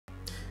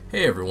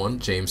Hey everyone,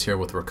 James here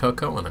with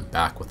Rokoko, and I'm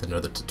back with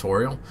another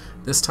tutorial.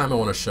 This time I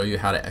want to show you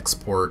how to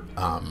export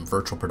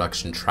virtual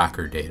production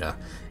tracker data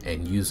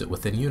and use it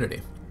within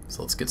Unity.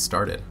 So let's get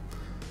started.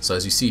 So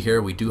as you see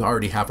here, we do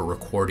already have a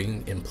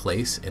recording in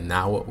place, and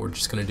now what we're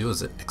just going to do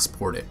is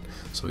export it.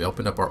 So we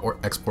opened up our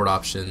export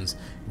options,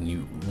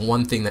 and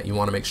one thing that you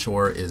want to make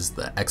sure is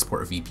the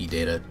export VP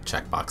data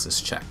checkbox is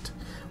checked.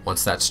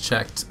 Once that's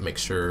checked, make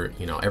sure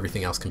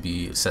everything else can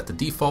be set to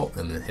default,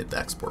 and then hit the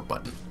export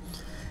button.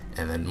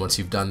 And then once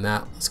you've done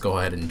that, let's go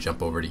ahead and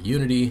jump over to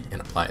Unity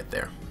and apply it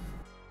there.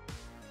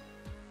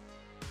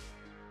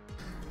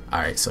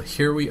 Alright, so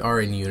here we are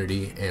in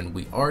Unity, and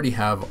we already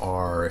have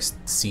our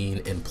scene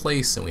in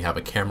place, and we have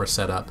a camera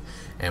set up,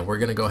 and we're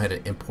going to go ahead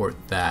and import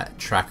that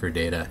tracker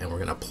data, and we're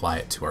going to apply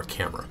it to our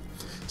camera.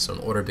 So in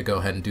order to go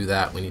ahead and do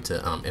that, we need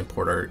to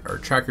import our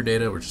tracker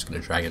data. We're just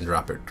going to drag and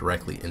drop it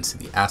directly into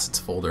the assets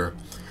folder,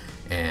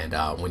 and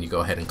when you go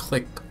ahead and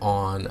click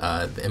on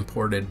the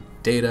imported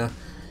data,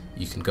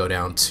 you can go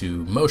down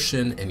to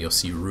motion and you'll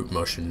see root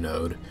motion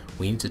node.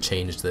 We need to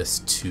change this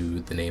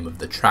to the name of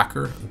the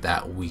tracker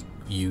that we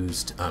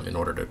used in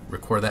order to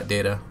record that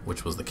data,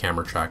 which was the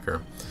camera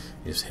tracker.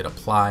 You just hit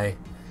apply,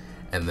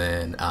 and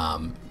then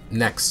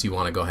next you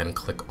want to go ahead and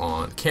click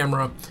on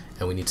camera,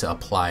 and we need to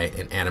apply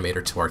an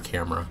animator to our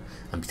camera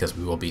because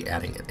we will be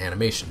adding an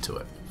animation to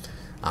it.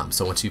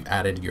 So once you've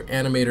added your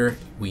animator,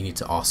 we need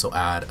to also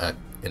add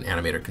an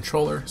animator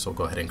controller, so we'll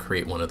go ahead and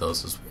create one of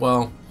those as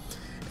well.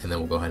 And then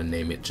we'll go ahead and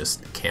name it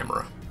just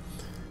camera.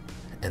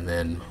 And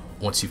then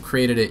once you've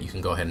created it, you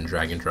can go ahead and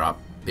drag and drop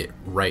it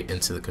right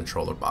into the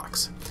controller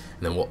box.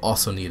 And then we'll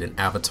also need an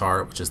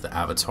avatar, which is the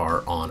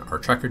avatar on our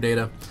tracker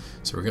data.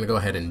 So we're going to go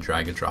ahead and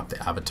drag and drop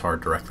the avatar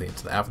directly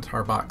into the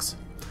avatar box.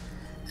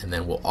 And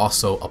then we'll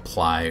also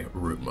apply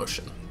root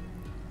motion.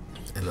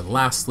 And then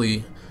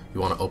lastly,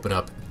 you want to open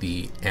up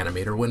the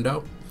animator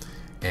window.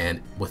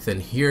 And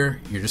within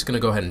here, you're just going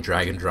to go ahead and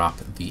drag and drop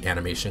the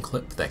animation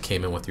clip that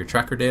came in with your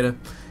tracker data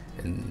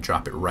and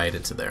drop it right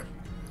into there.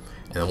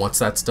 And then once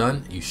that's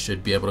done, you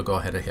should be able to go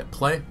ahead and hit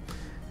play,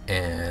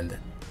 and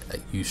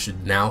you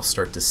should now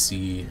start to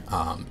see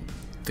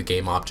the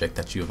game object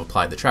that you have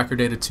applied the tracker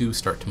data to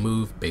start to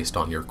move based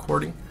on your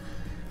recording.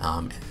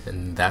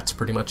 And that's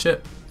pretty much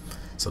it.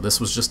 So this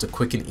was just a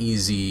quick and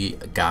easy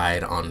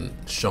guide on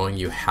showing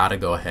you how to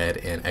go ahead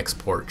and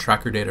export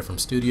tracker data from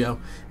Studio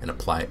and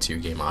apply it to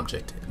your game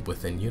object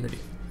within Unity.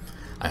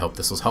 I hope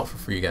this was helpful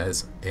for you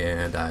guys,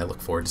 and I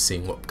look forward to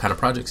seeing what kind of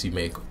projects you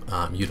make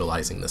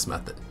utilizing this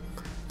method.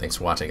 Thanks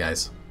for watching,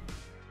 guys.